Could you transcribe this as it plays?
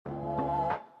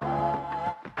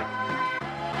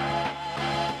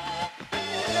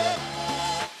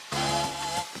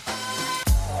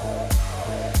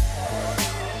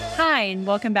and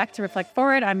welcome back to Reflect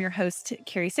Forward. I'm your host,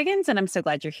 Carrie Siggins, and I'm so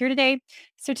glad you're here today.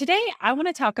 So, today I want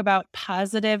to talk about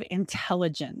positive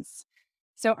intelligence.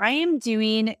 So, I am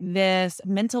doing this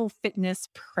mental fitness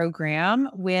program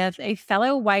with a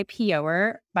fellow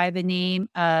YPOer by the name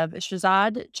of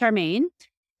Shazad Charmaine.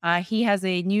 He has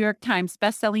a New York Times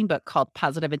bestselling book called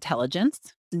Positive Intelligence,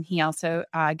 and he also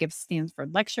gives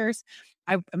Stanford lectures.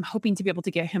 I'm hoping to be able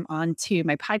to get him on to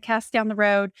my podcast down the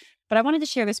road, but I wanted to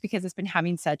share this because it's been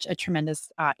having such a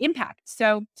tremendous impact.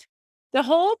 So, the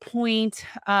whole point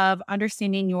of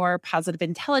understanding your positive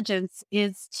intelligence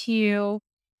is to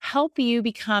help you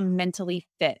become mentally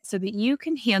fit so that you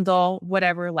can handle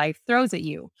whatever life throws at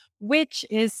you, which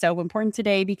is so important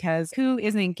today because who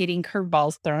isn't getting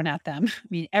curveballs thrown at them? I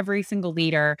mean, every single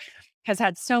leader has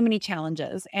had so many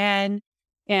challenges. And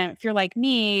if you're like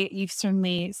me, you've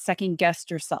certainly second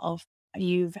guessed yourself.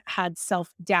 You've had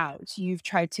self doubt. You've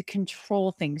tried to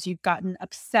control things. You've gotten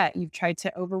upset. You've tried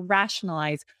to over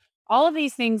rationalize all of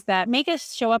these things that make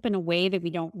us show up in a way that we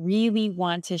don't really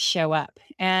want to show up.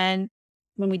 And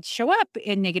when we show up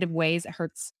in negative ways, it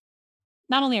hurts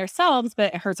not only ourselves,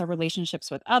 but it hurts our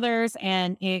relationships with others.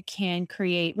 And it can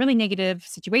create really negative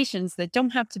situations that don't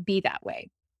have to be that way.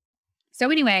 So,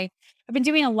 anyway, I've been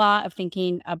doing a lot of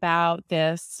thinking about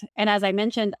this. And as I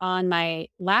mentioned on my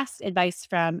last advice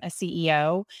from a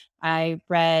CEO, I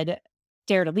read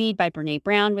Dare to Lead by Brene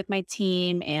Brown with my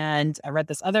team. And I read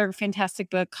this other fantastic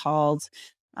book called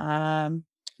um,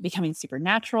 Becoming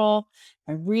Supernatural.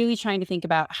 I'm really trying to think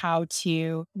about how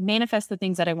to manifest the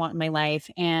things that I want in my life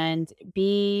and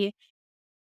be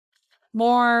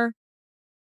more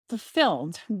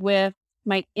fulfilled with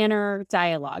my inner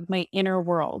dialogue, my inner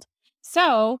world.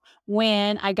 So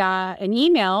when I got an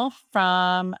email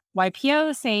from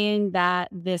YPO saying that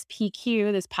this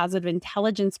PQ, this positive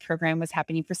intelligence program was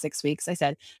happening for 6 weeks, I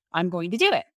said, I'm going to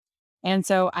do it. And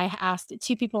so I asked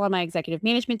two people on my executive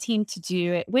management team to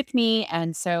do it with me.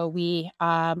 And so we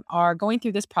are going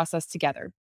through this process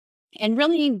together. And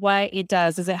really, what it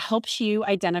does is it helps you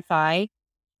identify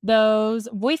those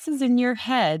voices in your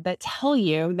head that tell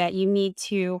you that you need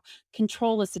to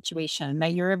control a situation,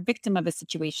 that you're a victim of a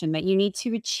situation, that you need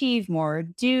to achieve more,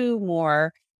 do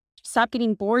more, stop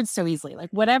getting bored so easily. Like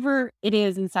whatever it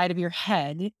is inside of your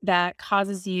head that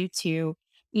causes you to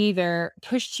either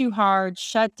push too hard,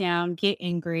 shut down, get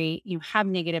angry, you have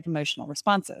negative emotional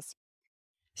responses.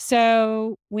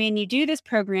 So, when you do this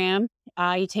program,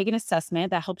 you take an assessment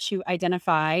that helps you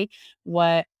identify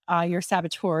what your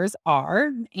saboteurs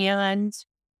are, and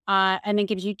then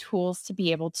gives you tools to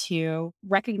be able to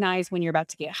recognize when you're about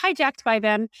to get hijacked by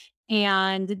them,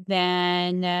 and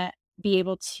then be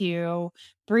able to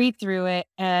breathe through it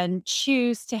and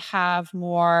choose to have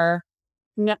more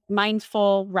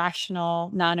mindful,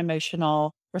 rational,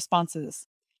 non-emotional responses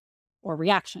or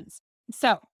reactions.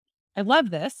 So, I love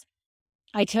this.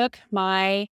 I took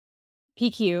my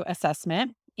PQ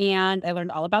assessment and I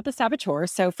learned all about the saboteurs.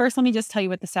 So, first, let me just tell you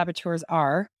what the saboteurs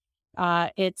are.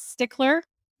 It's stickler,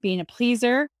 being a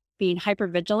pleaser, being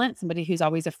hypervigilant, somebody who's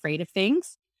always afraid of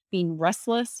things, being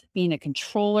restless, being a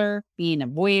controller, being a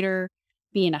avoider,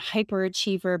 being a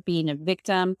hyperachiever, being a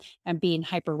victim, and being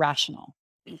hyper rational.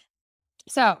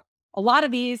 So, a lot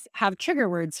of these have trigger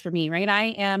words for me, right? I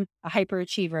am a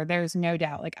hyperachiever. There's no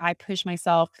doubt. Like, I push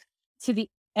myself to the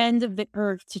end of the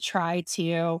earth to try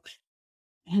to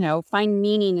find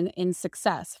meaning in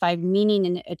success, find meaning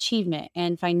in achievement,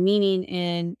 and find meaning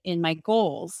in my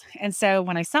goals. And so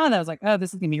when I saw that, I was like, oh,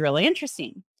 this is gonna be really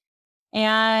interesting.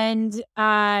 And so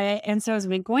as we've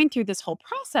been going through this whole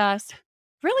process,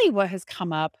 really what has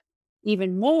come up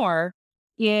even more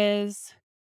is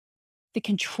the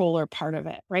controller part of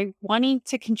it, right? Wanting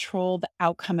to control the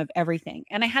outcome of everything.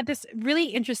 And I had this really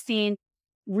interesting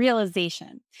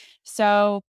realization.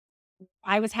 So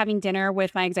I was having dinner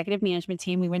with my executive management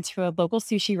team. We went to a local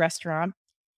sushi restaurant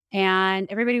and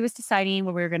everybody was deciding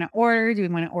what we were going to order. Do we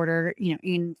want to order,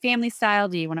 in family style?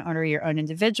 Do you want to order your own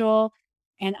individual?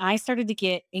 And I started to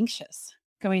get anxious,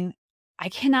 going, I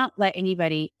cannot let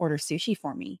anybody order sushi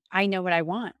for me. I know what I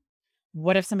want.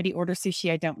 What if somebody orders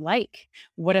sushi I don't like?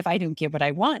 What if I don't get what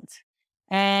I want?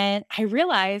 And I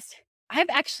realized I've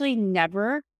actually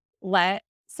never let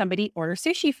somebody order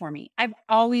sushi for me. I've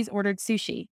always ordered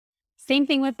sushi. Same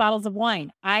thing with bottles of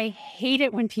wine. I hate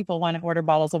it when people want to order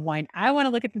bottles of wine. I want to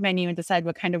look at the menu and decide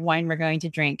what kind of wine we're going to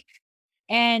drink.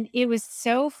 And it was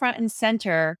so front and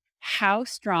center how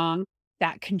strong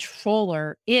that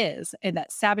controller is and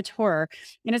that saboteur.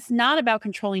 And it's not about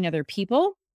controlling other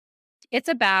people, it's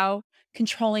about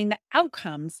controlling the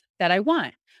outcomes that I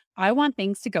want. I want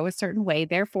things to go a certain way.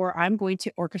 Therefore, I'm going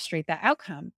to orchestrate that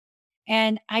outcome.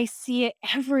 And I see it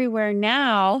everywhere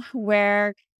now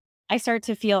where I start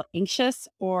to feel anxious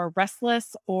or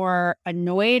restless or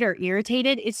annoyed or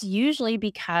irritated. It's usually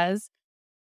because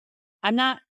I'm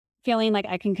not feeling like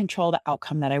I can control the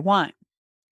outcome that I want.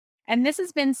 And this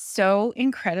has been so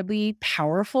incredibly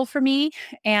powerful for me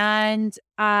and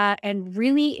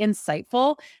really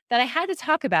insightful that I had to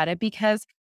talk about it because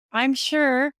I'm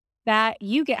sure that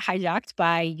you get hijacked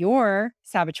by your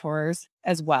saboteurs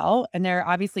as well. And they're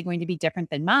obviously going to be different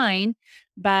than mine.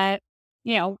 But,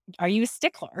 are you a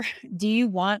stickler? Do you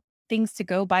want things to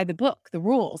go by the book, the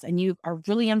rules, and you are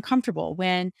really uncomfortable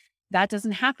when that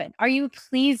doesn't happen? Are you a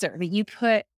pleaser that you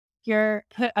put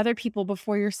other people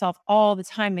before yourself all the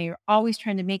time, that you're always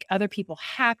trying to make other people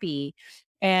happy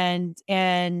and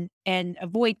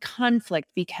avoid conflict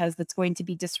because that's going to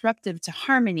be disruptive to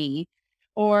harmony?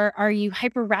 Or are you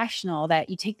hyper rational that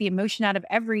you take the emotion out of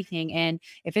everything, and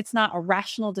if it's not a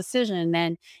rational decision,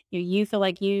 then you feel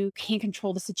like you can't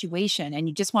control the situation and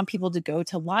you just want people to go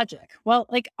to logic? Well,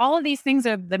 like, all of these things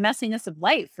are the messiness of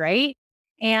life, right?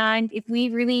 And if we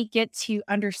really get to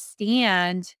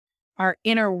understand our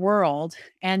inner world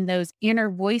and those inner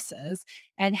voices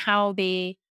and how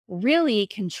they really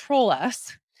control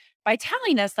us by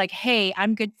telling us, like, hey,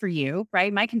 I'm good for you,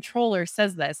 right? My controller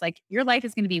says this, like, your life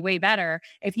is going to be way better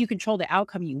if you control the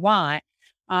outcome you want.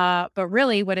 But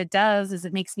really what it does is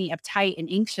it makes me uptight and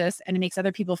anxious, and it makes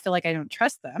other people feel like I don't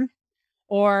trust them.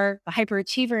 Or the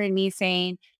hyperachiever in me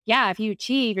saying, yeah, if you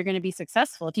achieve, you're going to be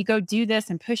successful. If you go do this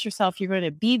and push yourself, you're going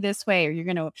to be this way, or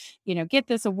you're going to, get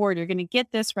this award, you're going to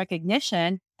get this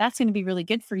recognition. That's going to be really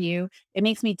good for you. It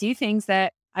makes me do things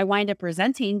that I wind up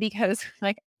resenting because,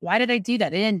 like, why did I do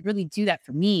that? I didn't really do that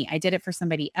for me. I did it for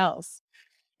somebody else.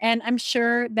 And I'm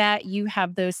sure that you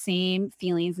have those same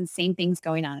feelings and same things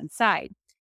going on inside.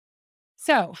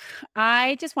 So,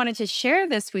 I just wanted to share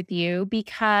this with you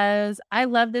because I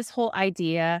love this whole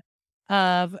idea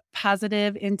of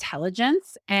positive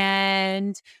intelligence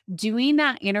and doing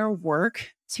that inner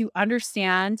work to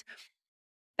understand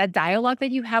that dialogue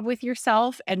that you have with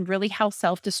yourself and really how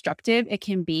self destructive it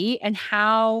can be and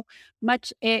how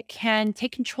much it can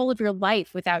take control of your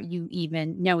life without you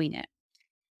even knowing it.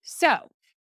 So,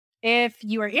 if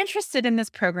you are interested in this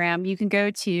program, you can go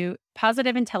to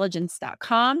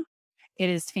positiveintelligence.com. It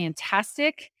is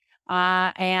fantastic.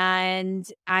 And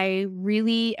I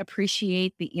really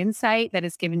appreciate the insight that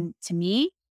is given to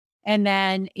me. And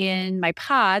then in my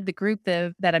pod, the group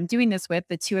that I'm doing this with,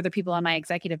 the two other people on my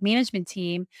executive management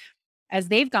team, as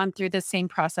they've gone through the same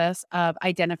process of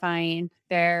identifying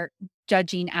their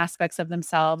judging aspects of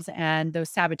themselves and those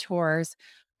saboteurs,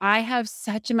 I have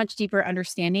such a much deeper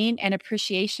understanding and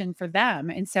appreciation for them.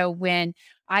 And so when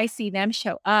I see them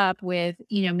show up with,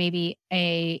 maybe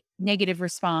a negative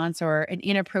response or an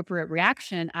inappropriate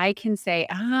reaction, I can say,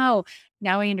 oh,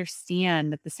 now I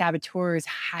understand that the saboteurs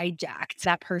hijacked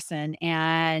that person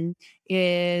and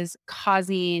is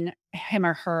causing him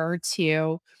or her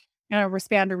to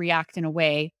respond or react in a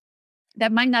way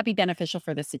that might not be beneficial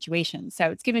for the situation.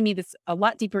 So it's given me this a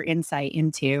lot deeper insight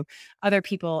into other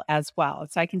people as well.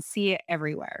 So I can see it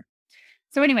everywhere.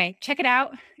 So anyway, check it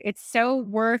out. It's so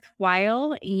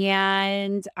worthwhile.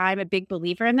 And I'm a big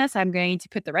believer in this. I'm going to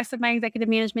put the rest of my executive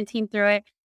management team through it.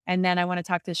 And then I want to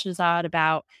talk to Shazad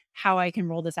about how I can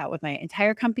roll this out with my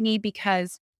entire company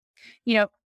because, you know,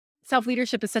 self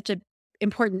leadership is such a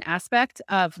important aspect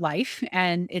of life,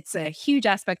 and it's a huge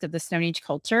aspect of the Stone Age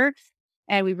culture.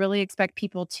 And we really expect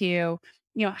people to,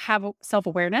 have self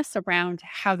awareness around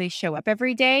how they show up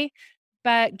every day.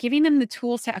 But giving them the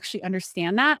tools to actually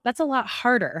understand that, that's a lot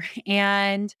harder.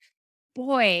 And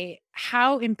boy,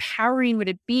 how empowering would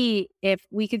it be if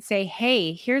we could say,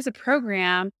 hey, here's a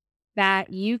program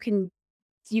that you can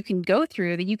go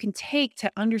through, that you can take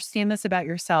to understand this about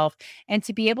yourself and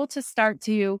to be able to start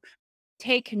to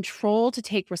take control, to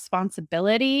take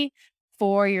responsibility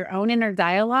for your own inner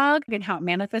dialogue and how it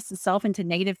manifests itself into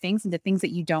negative things, into things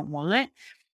that you don't want,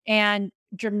 and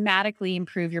dramatically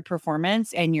improve your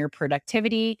performance and your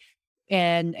productivity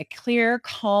and a clear,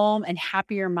 calm, and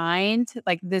happier mind.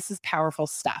 Like, this is powerful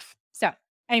stuff. So,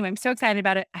 anyway, I'm so excited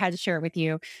about it. I had to share it with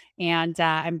you. And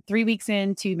I'm 3 weeks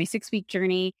into my 6 week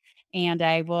journey. And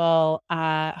I will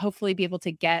hopefully be able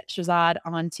to get Shazad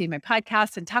onto my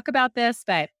podcast and talk about this.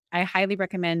 But I highly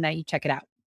recommend that you check it out.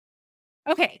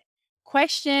 Okay.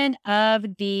 Question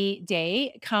of the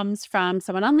day comes from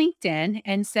someone on LinkedIn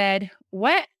and said,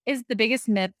 what is the biggest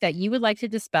myth that you would like to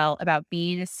dispel about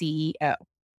being a CEO?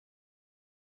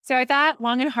 So I thought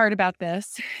long and hard about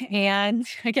this. And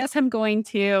I guess I'm going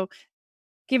to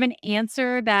give an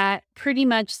answer that pretty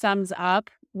much sums up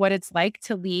what it's like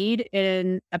to lead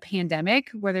in a pandemic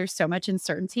where there's so much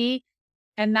uncertainty.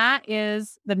 And that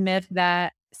is the myth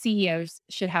that CEOs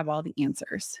should have all the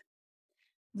answers.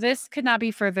 This could not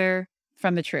be further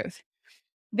from the truth.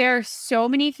 There are so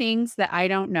many things that I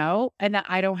don't know and that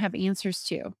I don't have answers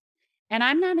to. And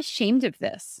I'm not ashamed of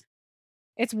this.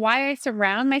 It's why I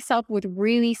surround myself with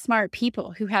really smart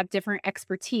people who have different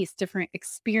expertise, different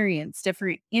experience,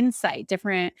 different insight,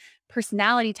 different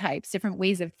personality types, different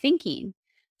ways of thinking,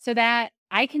 so that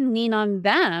I can lean on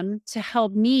them to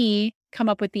help me come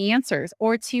up with the answers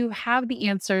or to have the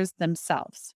answers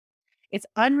themselves. It's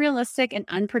unrealistic and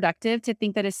unproductive to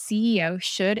think that a CEO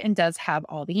should and does have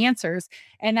all the answers.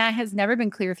 And that has never been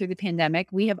clear through the pandemic.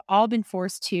 We have all been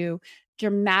forced to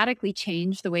dramatically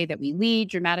change the way that we lead,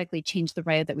 dramatically change the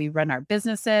way that we run our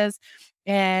businesses.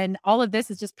 And all of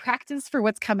this is just practice for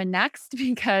what's coming next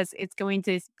because it's going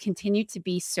to continue to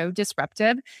be so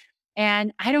disruptive.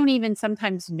 And I don't even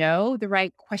sometimes know the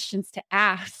right questions to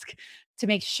ask to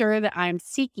make sure that I'm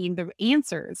seeking the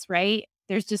answers, right?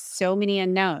 There's just so many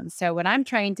unknowns. So, what I'm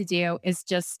trying to do is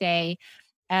just stay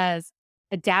as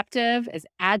adaptive, as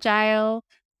agile,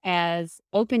 as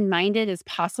open minded as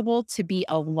possible to be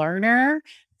a learner,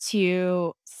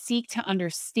 to seek to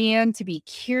understand, to be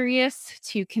curious,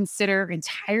 to consider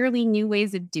entirely new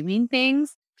ways of doing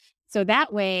things. So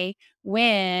that way,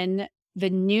 when the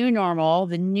new normal,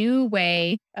 the new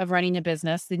way of running a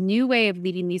business, the new way of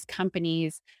leading these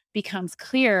companies becomes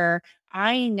clear,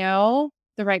 I know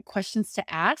the right questions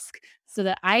to ask so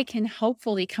that I can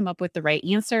hopefully come up with the right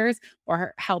answers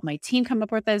or help my team come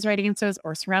up with those right answers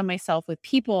or surround myself with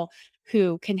people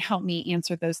who can help me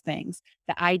answer those things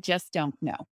that I just don't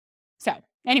know. So,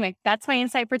 anyway, that's my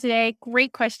insight for today.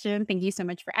 Great question. Thank you so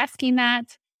much for asking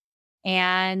that.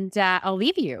 And I'll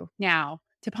leave you now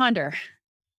to ponder.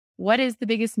 What is the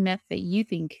biggest myth that you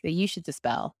think that you should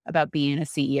dispel about being a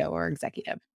CEO or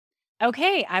executive?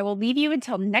 Okay, I will leave you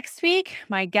until next week.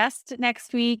 My guest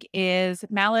next week is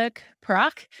Malik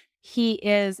Parak. He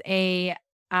is a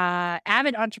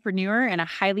avid entrepreneur and a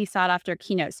highly sought after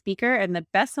keynote speaker and the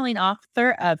best-selling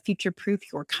author of Future Proof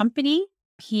Your Company.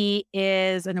 He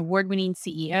is an award-winning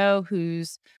CEO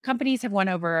whose companies have won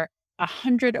over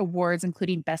 100 awards,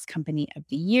 including Best Company of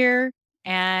the Year.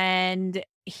 And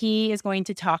he is going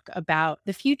to talk about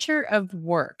the future of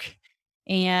work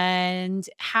and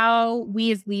how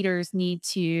we as leaders need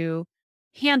to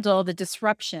handle the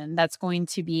disruption that's going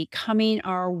to be coming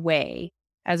our way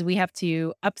as we have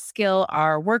to upskill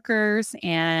our workers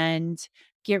and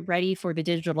get ready for the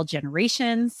digital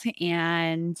generations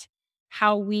and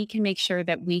how we can make sure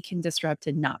that we can disrupt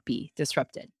and not be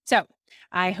disrupted. So,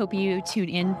 I hope you tune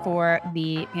in for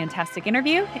the fantastic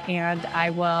interview and I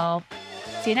will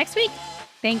see you next week.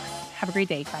 Thanks. Have a great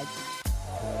day. Bye.